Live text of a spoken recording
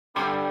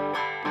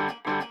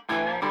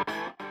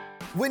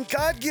When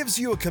God gives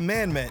you a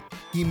commandment,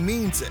 He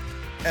means it.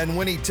 And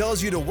when He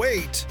tells you to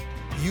wait,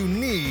 you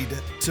need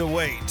to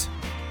wait.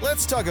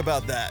 Let's talk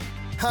about that.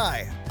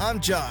 Hi, I'm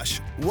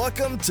Josh.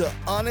 Welcome to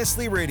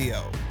Honestly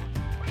Radio.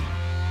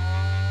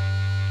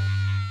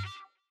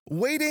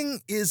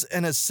 Waiting is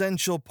an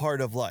essential part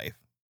of life.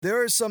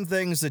 There are some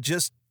things that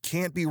just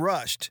can't be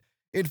rushed.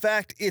 In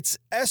fact, it's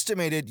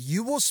estimated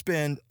you will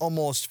spend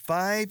almost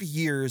 5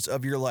 years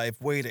of your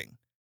life waiting.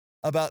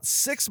 About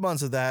 6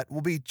 months of that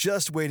will be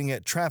just waiting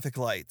at traffic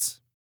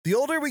lights. The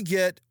older we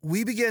get,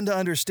 we begin to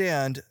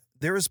understand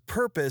there is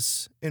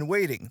purpose in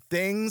waiting.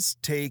 Things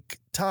take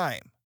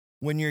time.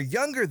 When you're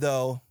younger,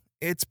 though,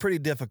 it's pretty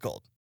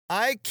difficult.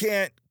 I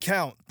can't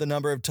count the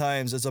number of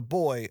times as a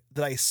boy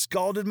that I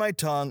scalded my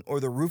tongue or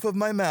the roof of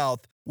my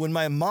mouth when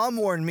my mom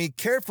warned me,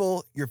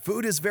 "Careful, your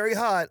food is very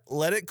hot,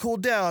 let it cool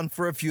down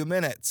for a few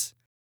minutes."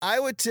 I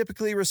would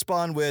typically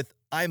respond with,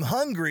 "I'm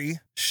hungry,"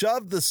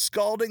 shove the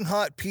scalding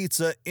hot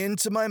pizza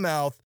into my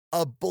mouth,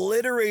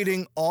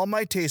 obliterating all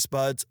my taste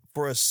buds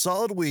for a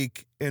solid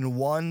week in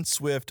one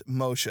swift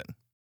motion.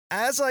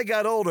 As I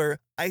got older,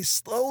 I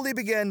slowly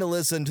began to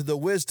listen to the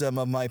wisdom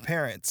of my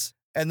parents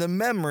and the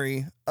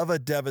memory of a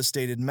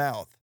devastated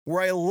mouth,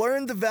 where I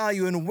learned the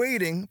value in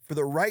waiting for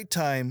the right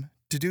time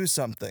to do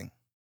something.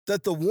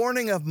 That the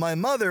warning of my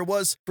mother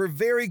was for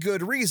very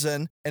good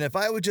reason, and if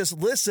I would just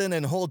listen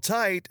and hold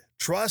tight,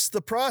 trust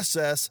the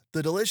process,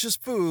 the delicious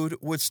food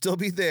would still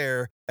be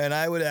there, and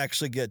I would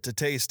actually get to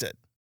taste it.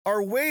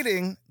 Our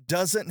waiting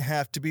doesn't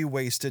have to be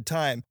wasted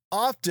time.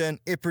 Often,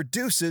 it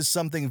produces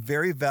something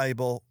very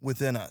valuable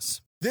within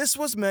us. This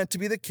was meant to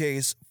be the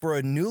case for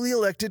a newly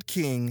elected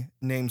king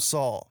named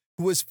Saul,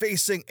 who was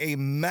facing a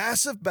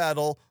massive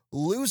battle,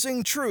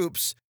 losing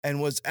troops, and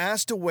was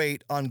asked to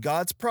wait on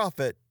God's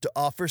prophet to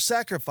offer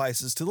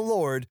sacrifices to the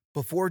Lord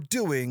before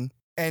doing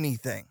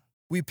anything.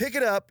 We pick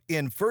it up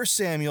in 1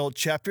 Samuel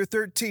chapter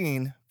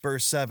 13,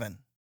 verse 7.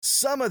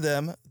 Some of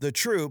them, the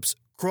troops,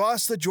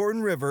 crossed the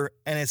Jordan River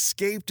and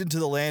escaped into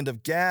the land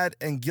of Gad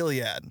and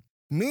Gilead.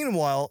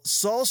 Meanwhile,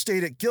 Saul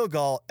stayed at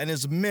Gilgal and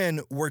his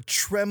men were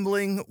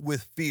trembling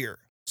with fear.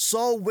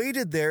 Saul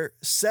waited there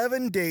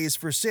 7 days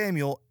for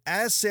Samuel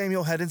as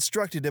Samuel had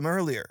instructed him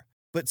earlier,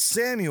 but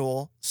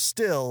Samuel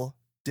still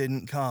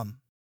didn't come.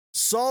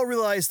 Saul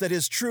realized that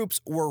his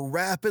troops were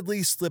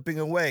rapidly slipping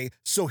away,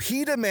 so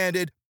he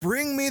demanded,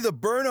 "Bring me the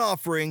burnt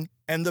offering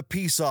and the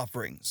peace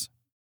offerings."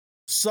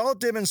 Saul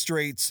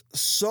demonstrates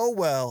so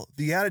well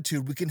the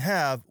attitude we can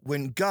have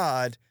when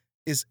God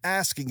is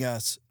asking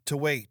us to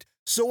wait.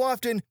 So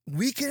often,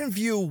 we can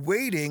view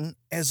waiting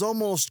as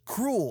almost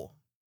cruel.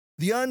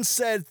 The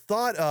unsaid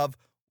thought of,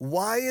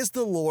 why is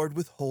the Lord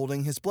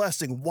withholding His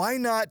blessing? Why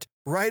not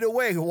right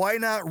away? Why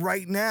not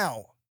right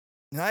now?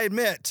 And I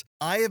admit,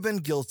 I have been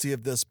guilty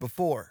of this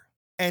before.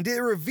 And it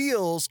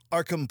reveals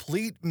our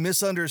complete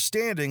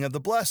misunderstanding of the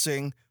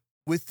blessing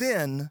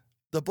within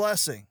the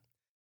blessing.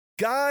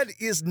 God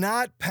is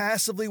not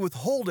passively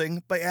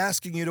withholding by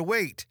asking you to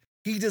wait.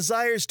 He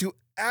desires to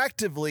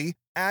actively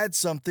add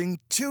something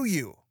to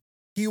you.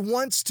 He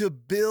wants to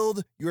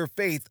build your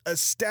faith,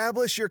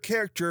 establish your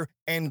character,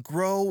 and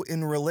grow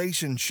in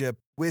relationship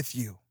with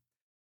you.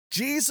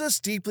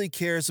 Jesus deeply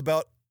cares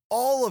about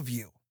all of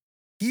you.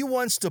 He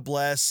wants to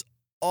bless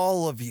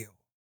all of you.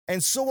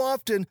 And so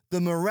often,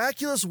 the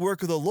miraculous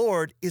work of the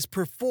Lord is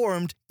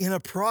performed in a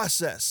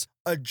process,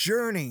 a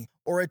journey,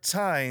 or a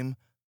time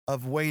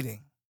of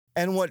waiting.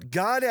 And what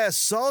God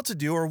asks Saul to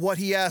do, or what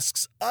He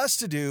asks us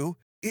to do,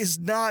 is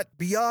not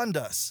beyond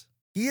us.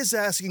 He is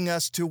asking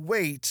us to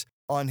wait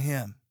on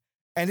Him.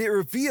 And it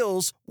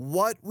reveals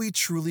what we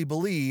truly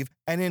believe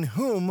and in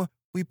whom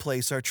we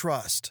place our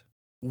trust.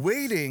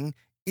 Waiting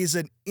is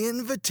an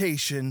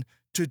invitation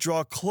to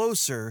draw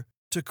closer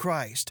to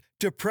Christ,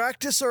 to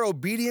practice our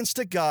obedience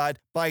to God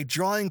by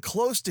drawing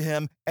close to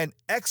Him and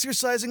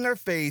exercising our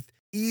faith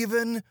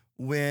even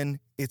when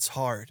it's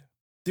hard.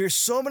 There's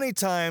so many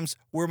times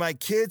where my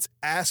kids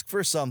ask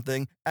for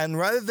something, and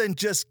rather than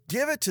just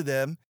give it to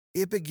them,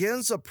 it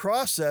begins a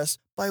process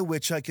by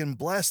which I can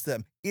bless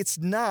them. It's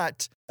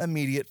not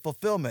immediate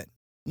fulfillment.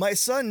 My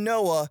son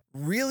Noah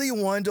really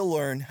wanted to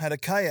learn how to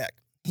kayak.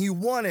 He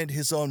wanted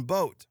his own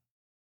boat.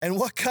 And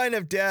what kind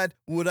of dad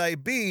would I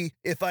be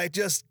if I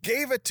just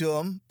gave it to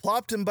him,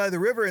 plopped him by the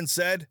river, and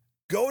said,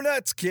 "Go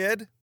nuts,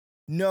 kid"?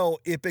 No,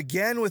 it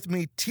began with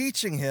me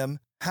teaching him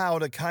how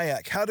to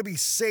kayak, how to be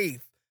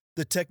safe,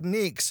 the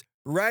techniques,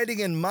 riding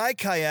in my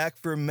kayak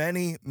for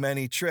many,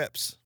 many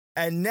trips.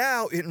 And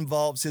now it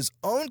involves his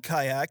own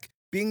kayak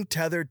being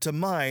tethered to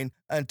mine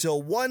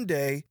until one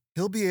day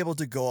he'll be able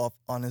to go off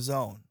on his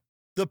own.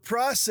 The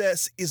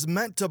process is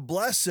meant to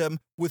bless him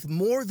with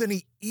more than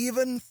he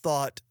even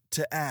thought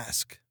to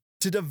ask,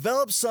 to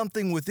develop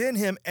something within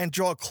him and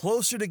draw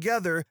closer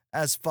together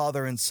as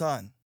father and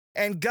son.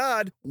 And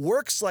God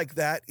works like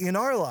that in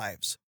our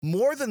lives.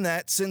 More than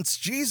that, since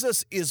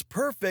Jesus is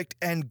perfect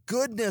and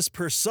goodness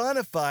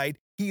personified,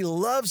 He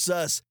loves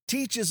us,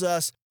 teaches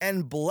us,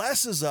 and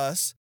blesses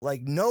us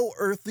like no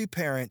earthly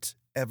parent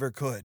ever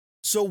could.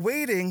 So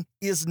waiting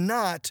is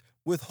not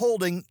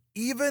withholding,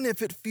 even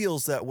if it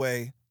feels that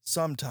way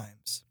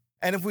sometimes.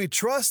 And if we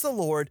trust the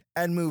Lord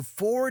and move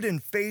forward in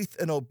faith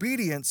and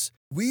obedience,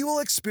 we will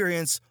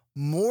experience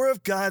more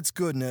of God's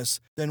goodness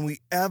than we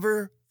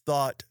ever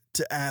thought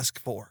to ask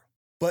for.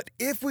 But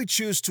if we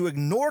choose to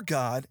ignore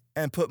God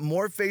and put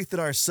more faith in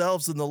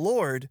ourselves than the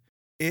Lord,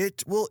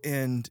 it will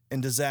end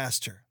in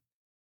disaster.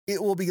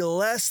 It will be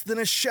less than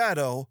a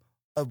shadow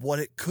of what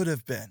it could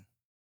have been.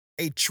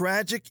 A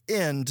tragic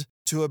end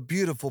to a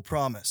beautiful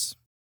promise.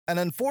 And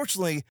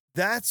unfortunately,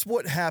 that's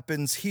what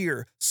happens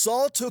here.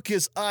 Saul took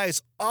his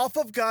eyes off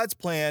of God's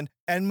plan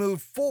and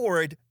moved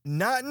forward,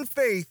 not in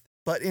faith,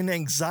 but in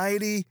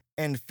anxiety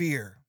and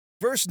fear.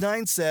 Verse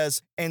 9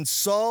 says, "And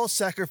Saul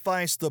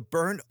sacrificed the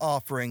burnt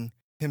offering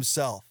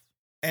himself,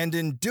 and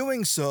in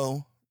doing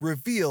so,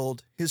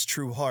 revealed his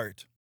true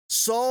heart."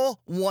 Saul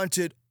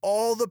wanted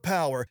all the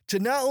power to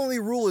not only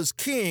rule as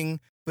king,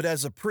 but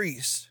as a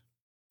priest.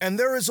 And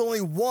there is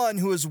only one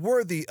who is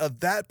worthy of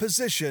that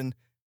position,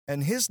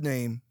 and his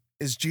name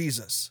is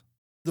Jesus.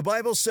 The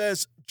Bible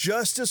says,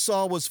 just as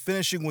Saul was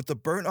finishing with the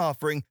burnt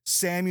offering,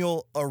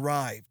 Samuel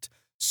arrived.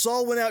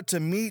 Saul went out to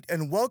meet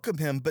and welcome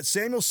him, but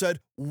Samuel said,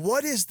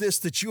 "What is this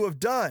that you have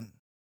done?"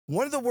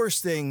 One of the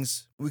worst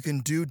things we can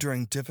do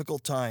during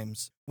difficult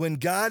times, when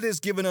God has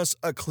given us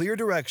a clear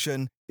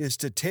direction, is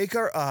to take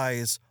our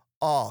eyes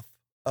off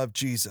of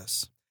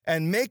Jesus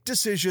and make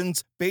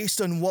decisions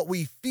based on what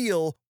we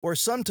feel or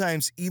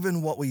sometimes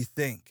even what we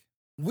think.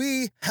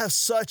 We have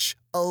such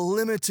a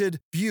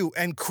limited view,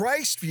 and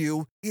Christ's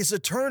view is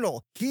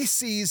eternal. He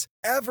sees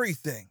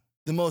everything.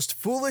 The most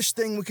foolish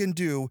thing we can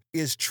do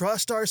is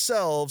trust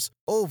ourselves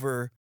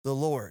over the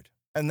Lord.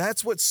 And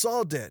that's what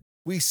Saul did.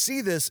 We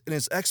see this in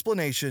his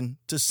explanation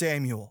to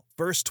Samuel.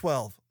 Verse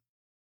 12.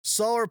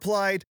 Saul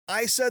replied,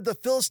 "I said the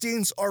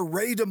Philistines are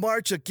ready to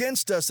march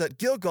against us at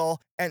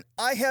Gilgal, and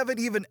I haven't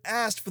even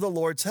asked for the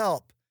Lord's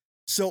help.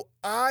 So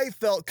I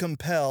felt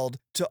compelled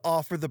to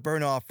offer the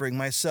burnt offering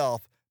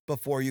myself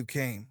before you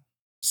came."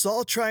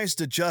 Saul tries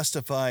to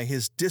justify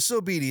his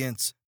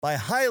disobedience by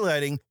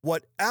highlighting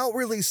what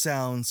outwardly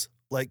sounds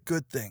like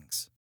good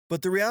things.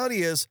 But the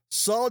reality is,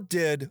 Saul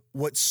did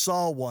what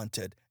Saul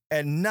wanted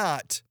and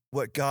not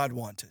what God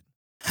wanted.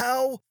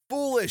 "How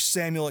foolish,"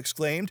 Samuel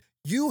exclaimed.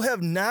 "You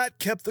have not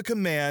kept the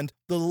command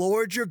the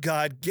Lord your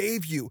God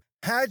gave you.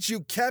 Had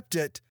you kept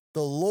it,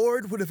 the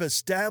Lord would have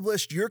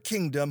established your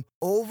kingdom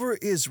over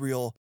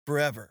Israel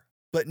forever.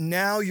 But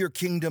now your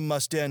kingdom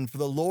must end, for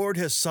the Lord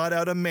has sought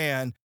out a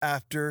man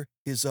after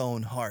his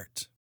own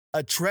heart."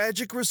 A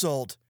tragic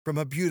result from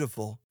a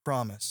beautiful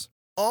promise.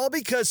 All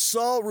because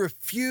Saul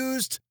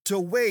refused to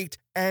wait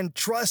and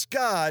trust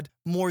God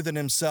more than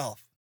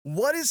himself.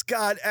 What is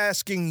God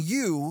asking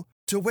you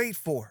to wait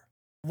for?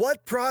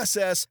 What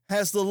process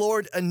has the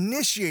Lord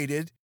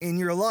initiated in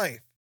your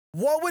life?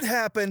 What would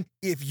happen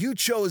if you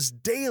chose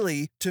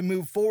daily to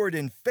move forward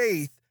in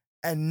faith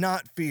and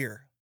not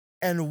fear?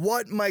 And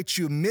what might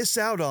you miss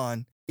out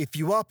on if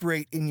you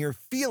operate in your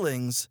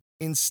feelings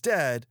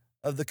instead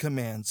of the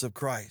commands of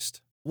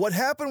Christ? What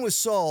happened with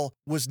Saul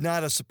was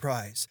not a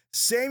surprise.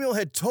 Samuel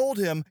had told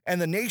him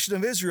and the nation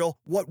of Israel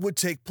what would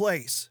take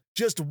place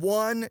just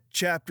one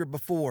chapter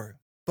before.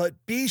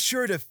 But be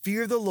sure to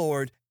fear the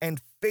Lord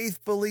and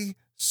faithfully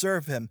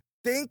serve him.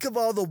 Think of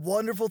all the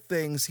wonderful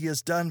things he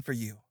has done for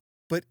you.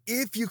 But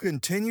if you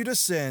continue to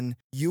sin,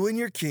 you and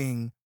your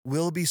king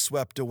will be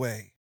swept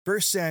away.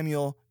 1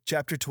 Samuel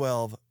chapter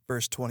 12,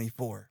 verse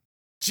 24.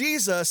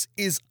 Jesus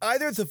is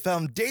either the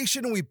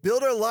foundation we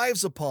build our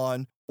lives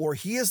upon, or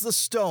he is the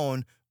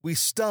stone we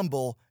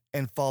stumble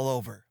and fall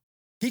over.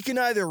 He can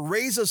either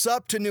raise us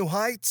up to new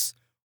heights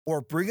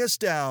or bring us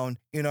down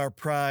in our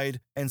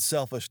pride and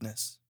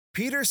selfishness.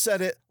 Peter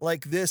said it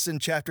like this in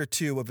chapter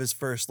 2 of his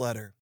first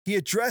letter. He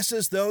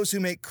addresses those who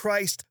make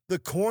Christ the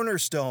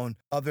cornerstone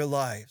of their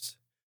lives.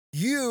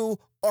 You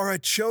are a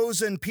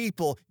chosen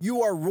people.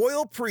 You are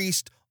royal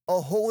priest,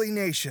 a holy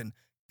nation,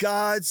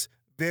 God's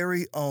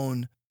very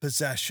own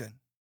possession.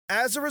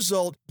 As a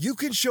result, you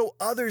can show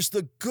others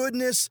the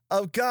goodness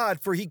of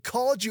God, for he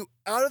called you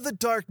out of the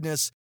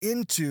darkness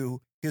into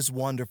his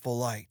wonderful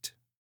light.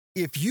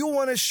 If you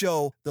want to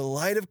show the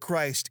light of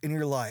Christ in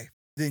your life,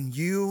 then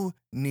you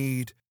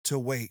need to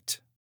wait.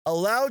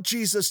 Allow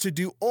Jesus to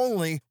do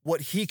only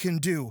what he can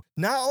do,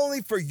 not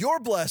only for your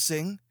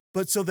blessing,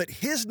 but so that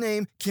his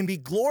name can be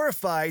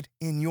glorified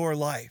in your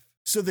life,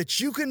 so that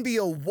you can be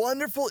a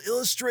wonderful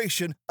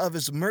illustration of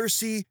his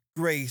mercy,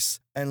 grace,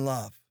 and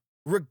love.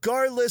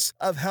 Regardless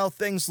of how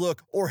things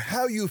look or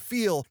how you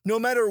feel, no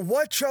matter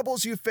what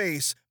troubles you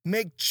face,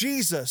 make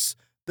Jesus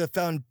the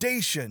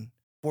foundation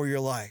for your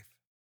life.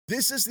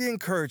 This is the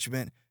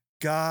encouragement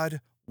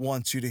God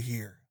wants you to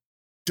hear.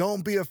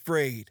 Don't be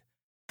afraid.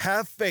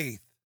 Have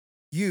faith.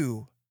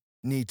 You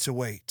need to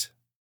wait.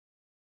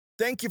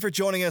 Thank you for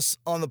joining us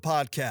on the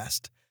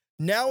podcast.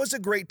 Now is a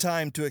great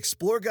time to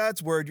explore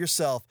God's Word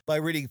yourself by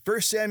reading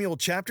 1 Samuel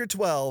chapter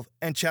 12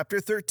 and chapter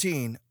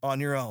 13 on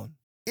your own.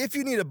 If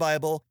you need a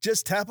Bible,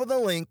 just tap on the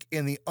link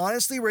in the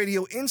Honestly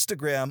Radio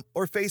Instagram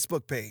or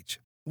Facebook page.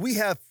 We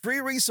have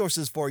free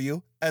resources for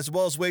you, as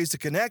well as ways to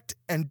connect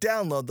and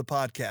download the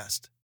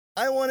podcast.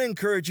 I want to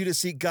encourage you to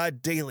seek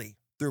God daily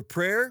through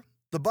prayer,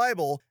 the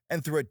Bible,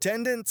 and through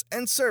attendance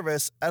and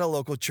service at a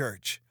local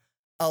church.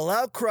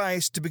 Allow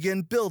Christ to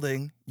begin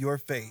building your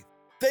faith.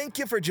 Thank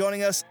you for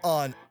joining us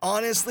on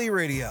Honestly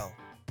Radio.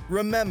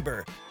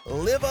 Remember,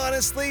 live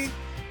honestly,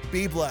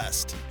 be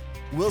blessed.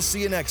 We'll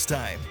see you next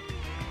time.